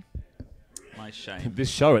shame? My shame. This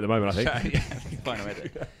show at the moment, I think. Fine, I read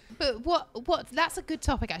it. But what? That's a good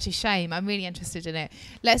topic, actually. Shame. I'm really interested in it.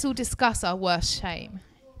 Let's all discuss our worst shame.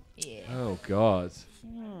 Yeah. Oh God.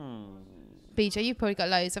 BJ, you've probably got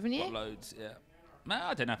loads, haven't you? Got loads, yeah. No,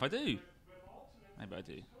 I don't know if I do. Maybe I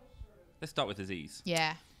do. Let's start with Aziz.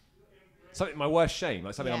 Yeah. Something my worst shame,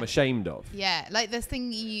 like something I'm ashamed of. Yeah, like this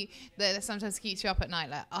thing that sometimes keeps you up at night,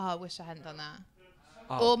 like, oh, I wish I hadn't done that.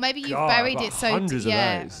 Oh, or maybe you've buried it so deep.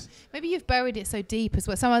 Yeah. Maybe you've buried it so deep as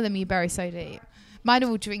well. Some of them you bury so deep. Mine are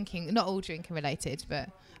all drinking, not all drinking related, but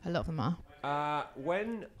a lot of them are.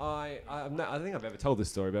 When I think I've ever told this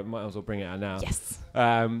story, but might as well bring it out now. Yes.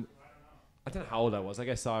 I don't know how old I was. I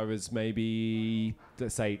guess I was maybe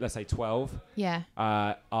let's say 12. Yeah.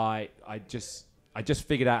 I just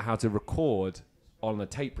figured out how to record on a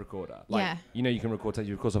tape recorder. Like you can record tape,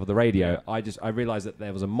 you record stuff on the radio. I realized that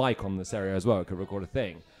there was a mic on the stereo as well. It could record a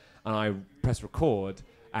thing, and I pressed record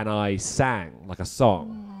and I sang like a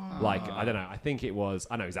song. Like I don't know. I think it was.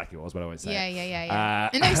 I know exactly what it was, but I won't say. Yeah.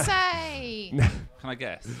 No say. Can I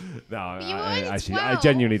guess? No, I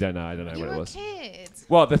genuinely don't know. I don't know what it was. You were a kid.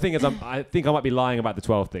 Well, the thing is, I think I might be lying about the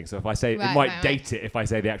 12 thing. So if I say it might date it if I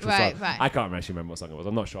say the actual song. Right. I can't actually remember what song it was.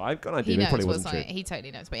 I'm not sure. I've got an idea. He it probably knows wasn't true. He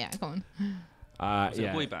totally knows. But yeah, go on. Was it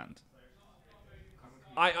a boy band?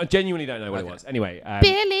 I genuinely don't know what it was. Anyway,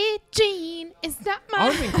 Billie Jean, is that my?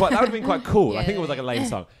 That would have been quite cool. Yeah. I think it was like a lame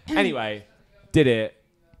song. Anyway, did it,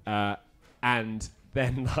 and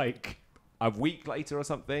then like a week later or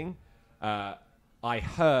something, I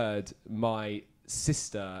heard my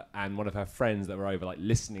sister and one of her friends that were over like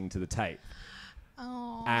listening to the tape.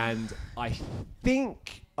 Oh. And I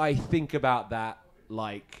think about that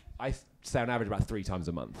like I say on average about 3 times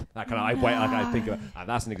a month. That kind of I think about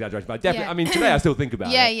that's an exaggeration, but definitely I mean today I still think about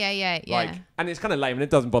it. Yeah. Like, and it's kind of lame and it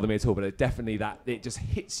doesn't bother me at all, but it definitely it just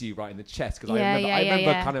hits you right in the chest because I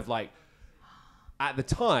remember kind of like at the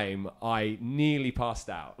time I nearly passed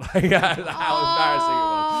out. Like how embarrassing it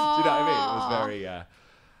was. Do you know what I mean? It was very.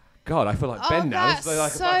 God, I feel like Ben now. This is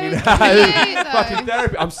like so a fucking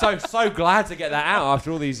therapy. I'm so glad to get that out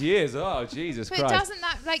after all these years. Oh, Jesus Christ. But doesn't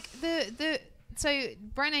that, like, so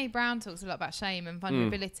Brené Brown talks a lot about shame and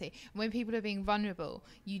vulnerability. When people are being vulnerable,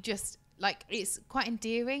 you just, like, it's quite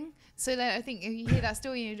endearing. So that I think if you hear that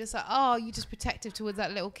story, you're just like, oh, you're just protective towards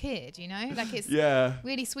that little kid, you know? Like, it's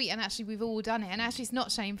really sweet. And actually, we've all done it. And actually, it's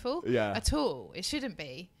not shameful at all. It shouldn't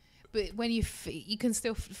be. But when you can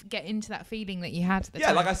still get into that feeling that you had at the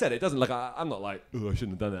time. Like I said, it doesn't, like, I'm not like, oh, I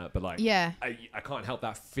shouldn't have done that. But, like, I can't help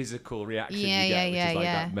that physical reaction you get, which is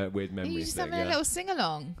like that weird memory thing. You just having a little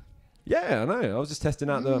sing-along. Yeah, I know. I was just testing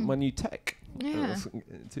out my new tech. Yeah.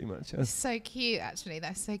 Too much. It's so cute, actually.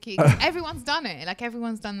 That's so cute. Everyone's done it. Like,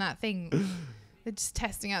 everyone's done that thing. They're just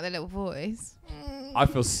testing out their little voice. I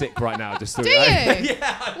feel sick right now. Just do you?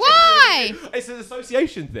 Yeah. Why? It's an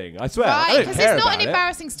association thing. I swear. Right, because it's not an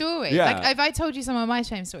embarrassing story. Yeah. Like if I told you some of my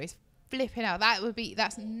shame stories, flip it out. That would be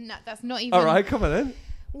that's not even. All right, come on then.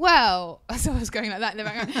 Well, I thought I was going like that in the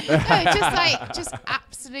background. No, just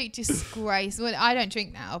absolute disgrace. Well, I don't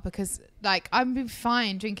drink now because like I've been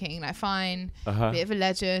fine drinking, like fine, bit of a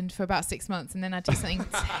legend for about 6 months, and then I do something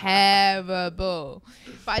terrible.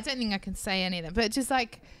 But I don't think I can say any of them. But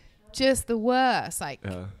just the worst, like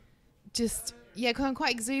just. Yeah, because I'm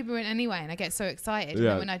quite exuberant anyway, and I get so excited. And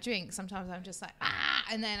then when I drink, sometimes I'm just like,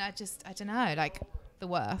 and then I don't know, like the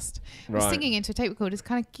worst. Right. Singing into a tape recorder is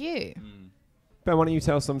kind of cute. Ben, why don't you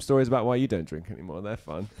tell some stories about why you don't drink anymore? They're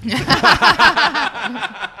fun. No,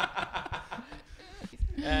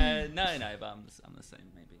 but I'm the same,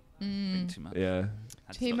 maybe. Drink too much. Yeah.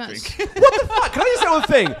 Too much. What the fuck? Can I just say one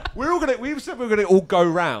thing? We said we were gonna all go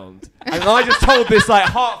round, and I just told this like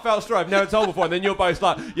heartfelt story I've never told before, and then you're both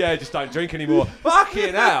like, yeah, just don't drink anymore.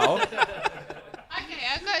 Fucking hell. Okay,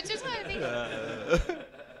 I'm just trying to think.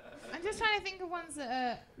 I'm just trying to think of ones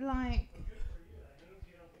that are like.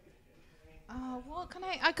 Oh, what can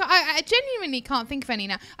I genuinely can't think of any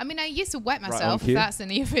now. I mean, I used to wet myself. If that's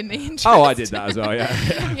any of the interest. Oh, I did that as well.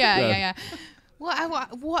 Yeah. Yeah.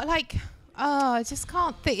 What like? Oh, I just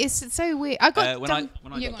can't think. It's so weird. I got when I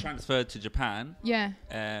got transferred to Japan. Yeah.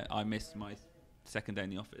 I missed my second day in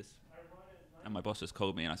the office, and my boss just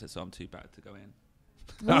called me, and I said, "So I'm too bad to go in."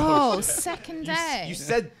 Whoa, second day. You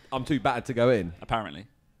said I'm too bad to go in. Apparently.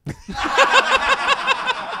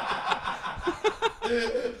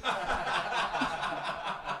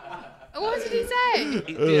 What did he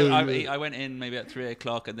say? I went in maybe at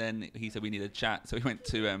 3:00, and then he said we need a chat. So we went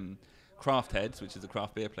to Craft Heads, which is a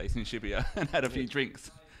craft beer place in Shibuya, and had a few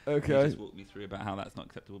drinks. Okay. He just walked me through about how that's not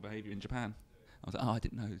acceptable behaviour in Japan. I was like, oh, I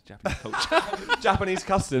didn't know it was Japanese culture. Japanese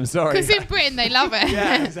customs, sorry. Because in Britain they love it.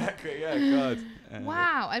 Yeah, exactly. Yeah, God.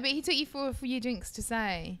 Wow. I bet he took you for a few drinks to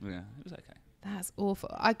say. Yeah, it was okay. That's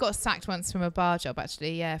awful. I got sacked once from a bar job,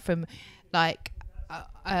 actually. Yeah, from like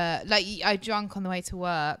I drank on the way to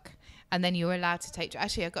work. And then you were allowed to take...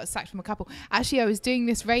 Actually, I got sacked from a couple. Actually, I was doing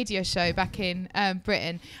this radio show back in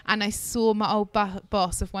Britain, and I saw my old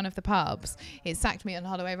boss of one of the pubs. It sacked me on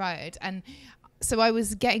Holloway Road. And so I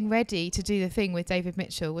was getting ready to do the thing with David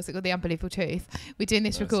Mitchell. Was it called The Unbelievable Truth? We're doing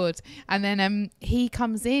this record. And then he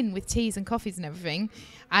comes in with teas and coffees and everything.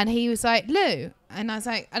 And he was like, Lou. And I was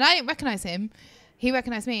like... And I didn't recognise him. He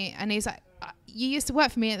recognised me. And he was like, you used to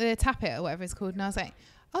work for me at the Tap It or whatever it's called. And I was like...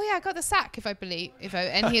 Oh yeah, I got the sack. And he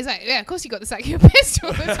was like, yeah, of course you got the sack. You're pissed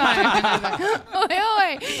all the time. And I was like,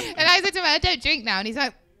 oi. And I said to him, I don't drink now. And he's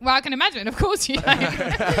like, well, I can imagine. Of course you don't.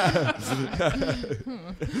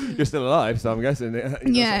 You're still alive, so I'm guessing.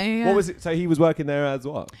 Yeah. What was it? So he was working there as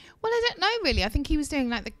what? Well, I don't know really. I think he was doing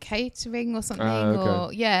like the catering or something.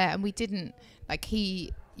 Okay. And we didn't like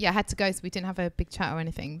he had to go, so we didn't have a big chat or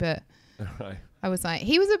anything. But. Right. I was like,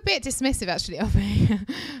 he was a bit dismissive actually of me. I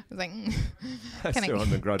was like, can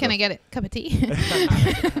I get a cup of tea?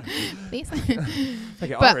 Please. Make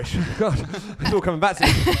it Irish. God, it's all coming back to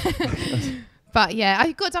me. But yeah,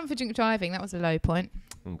 I got done for drink driving. That was a low point.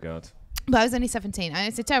 Oh God. But I was only 17, and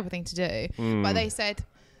it's a terrible thing to do. But they said,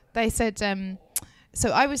 So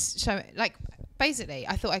I was showing, like, basically,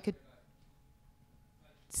 I thought I could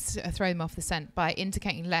throw them off the scent by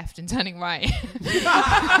indicating left and turning right.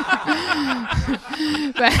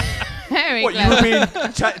 But what, you were being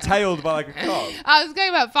tailed by like a cop? I was going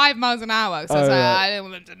about 5 miles an hour, so I was like, yeah. I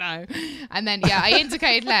didn't want them to know. And then, I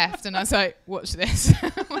indicated left, and I was like, watch this.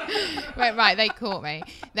 Went right, they caught me.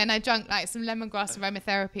 Then I drank like some lemongrass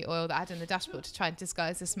aromatherapy oil that I had in the dashboard to try and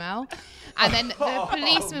disguise the smell. And then the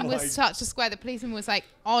policeman was such a square. The policeman was like,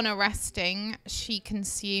 on arresting, she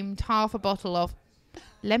consumed half a bottle of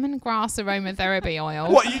lemongrass aromatherapy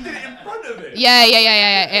oil. What, you did it in front of him?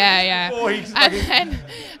 Yeah. Oh,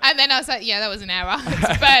 And then I was like, that was an error.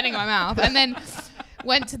 It's burning my mouth. And then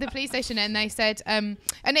went to the police station and they said, and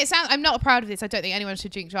it sounds, I'm not proud of this. I don't think anyone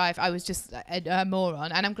should drink drive. I was just a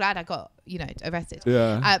moron, and I'm glad I got, arrested.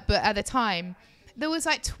 Yeah. But at the time, there was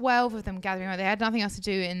like 12 of them gathering around. They had nothing else to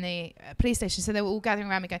do in the police station, so they were all gathering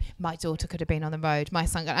around me going, my daughter could have been on the road, my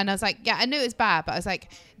son. And I was like, I knew it was bad, but I was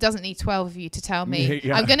like, doesn't need 12 of you to tell me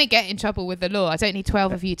I'm going to get in trouble with the law. I don't need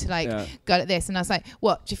 12 of you to go at this. And I was like,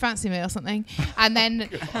 what, do you fancy me or something? And then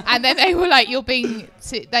they were like, you're being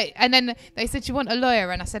and then they said, you want a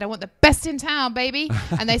lawyer? And I said, I want the best in town, baby.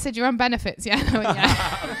 And they said, you're on benefits. Yeah. I went,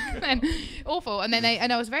 yeah. And awful. And then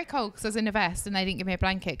I was very cold because I was in a vest, and they didn't give me a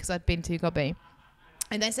blanket because I'd been too gobby.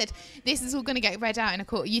 And they said, this is all going to get read out in a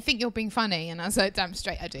court. You think you're being funny? And I was like, damn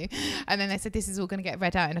straight I do. And then they said, this is all going to get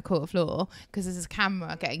read out in a court of law because there's a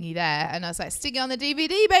camera getting you there. And I was like, stick it on the DVD,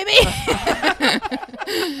 baby.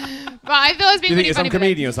 But I thought it was being really funny. Do you think it's some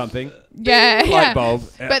comedian or something? Yeah. Light bulb.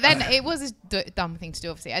 But then it was a dumb thing to do,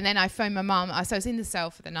 obviously. And then I phoned my mum. So I was in the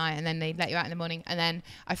cell for the night, and then they let you out in the morning. And then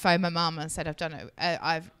I phoned my mum and said, I've done it.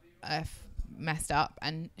 I've messed up.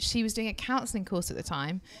 And she was doing a counselling course at the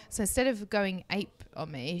time. So instead of going ape on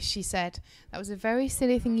me, she said, that was a very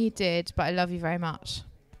silly thing you did, but I love you very much.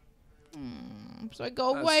 So I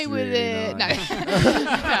got away with it. Nice. No.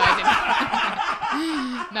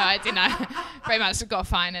 No, I didn't. I very much got a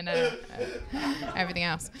fine and everything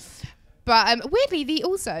else. But weirdly, the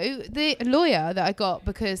lawyer that I got,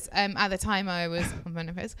 because at the time I was on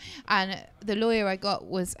benefits, and the lawyer I got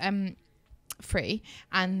was free,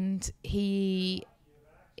 and he,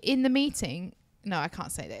 in the meeting, no, I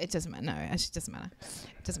can't say that. It doesn't matter. No, it actually doesn't matter.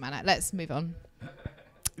 It doesn't matter. Let's move on.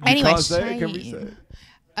 Anyway, can't say it. Can we say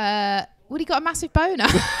it? Well, he got a massive boner in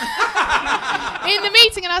the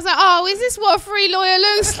meeting, and I was like, oh, is this what a free lawyer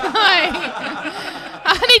looks like?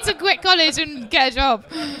 I need to quit college and get a job.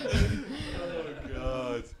 Oh,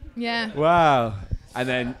 God. Yeah. Wow. And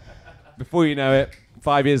then, before you know it,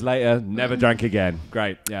 5 years later, never drank again.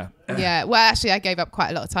 Great, yeah. Yeah, well, actually, I gave up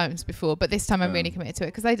quite a lot of times before, but this time I'm really committed to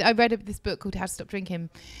it, because I read this book called How to Stop Drinking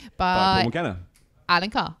by Paul McKenna. Alan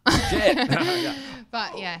Carr. Shit.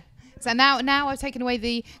 But yeah. So now I've taken away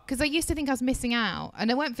because I used to think I was missing out, and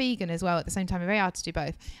I went vegan as well at the same time. Very hard to do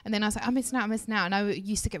both. And then I was like, I'm missing out. And I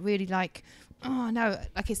used to get really like, oh no,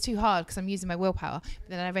 like it's too hard because I'm using my willpower. But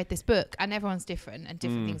then I read this book, and everyone's different, and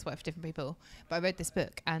different things work for different people. But I read this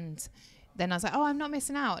book, and then I was like, oh, I'm not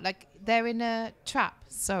missing out. Like, they're in a trap,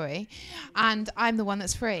 sorry. And I'm the one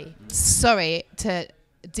that's free. Sorry to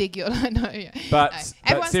dig your... no, yeah. But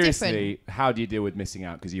different. seriously, how do you deal with missing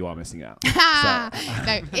out? Because you are missing out.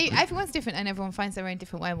 Everyone's different, and everyone finds their own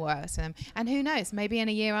different way and what works for them. And who knows, maybe in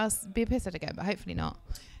a year I'll be a pisshead again, but hopefully not.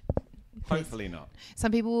 Hopefully not.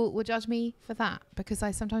 Some people will judge me for that because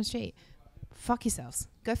I sometimes cheat. Fuck yourselves.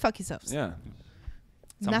 Go fuck yourselves. Yeah.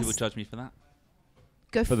 Some people judge me for that.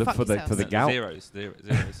 Go fuck yourselves. For the gout. Zeros.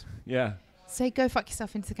 Yeah. Say go fuck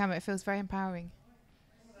yourself into the camera. It feels very empowering.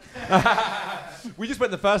 We just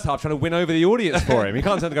spent the first half trying to win over the audience for him. He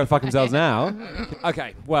can't tell them to go fuck themselves now.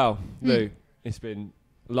 Okay, well, Lou, it's been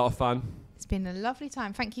a lot of fun. It's been a lovely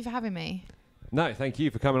time. Thank you for having me. No, thank you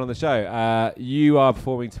for coming on the show. You are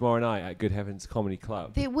performing tomorrow night at Good Heavens Comedy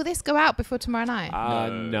Club. Will this go out before tomorrow night?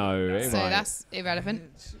 No. So that's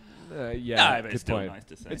irrelevant. Yeah, no, but it's still point. nice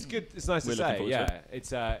to say. It's good. It's nice We're to looking say. forward Yeah, to it.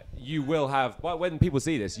 it's you will have. Well, when people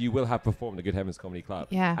see this, you will have performed at Good Heavens Comedy Club.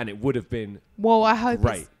 Yeah, and it would have been. Well, I hope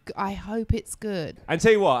great. I hope it's good. And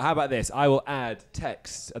tell you what, how about this? I will add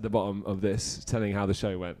text at the bottom of this telling how the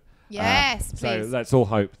show went. Yes, please. So let's all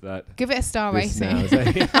hope that. Give it a star rating.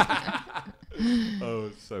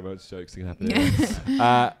 Oh, so much jokes can happen.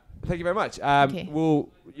 Yeah. Thank you very much. Thank you.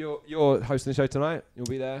 You're hosting the show tonight. You'll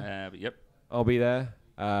be there. Yep. I'll be there.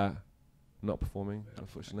 Not performing,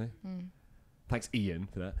 unfortunately. Thanks, Ian,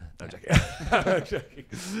 for that. No, I'm joking. I'm joking.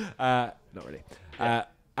 Not really. Yeah.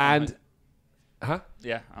 And,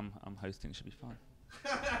 Yeah, I'm hosting. It should be fun.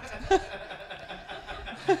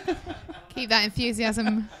 Keep that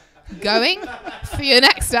enthusiasm going for your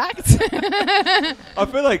next act. I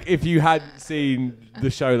feel like if you hadn't seen the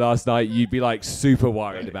show last night, you'd be like super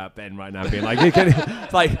worried about Ben right now, being like,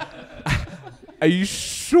 it's like, are you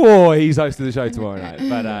sure he's hosting the show tomorrow night?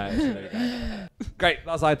 But it's really great.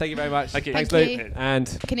 Last line, thank you very much. Thank you. Thanks, Thank Luke. you. And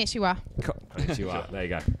Konnichiwa. Konnichiwa. There you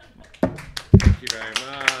go. Thank you very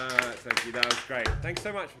much. Thank you. That was great. Thanks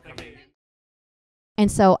so much for coming.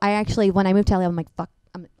 And so I actually, when I moved to LA, I'm like, fuck.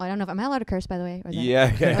 I don't know if I'm allowed to curse, by the way. Or is that-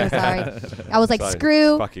 Yeah. Oh, sorry. I was like, Fine.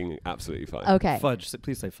 screw. Fucking absolutely fine. Okay. Fudge.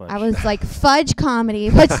 Please say fudge. I was like, fudge comedy,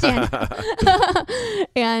 but stand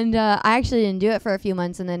and I actually didn't do it for a few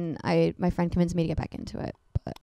months, and then my friend convinced me to get back into it.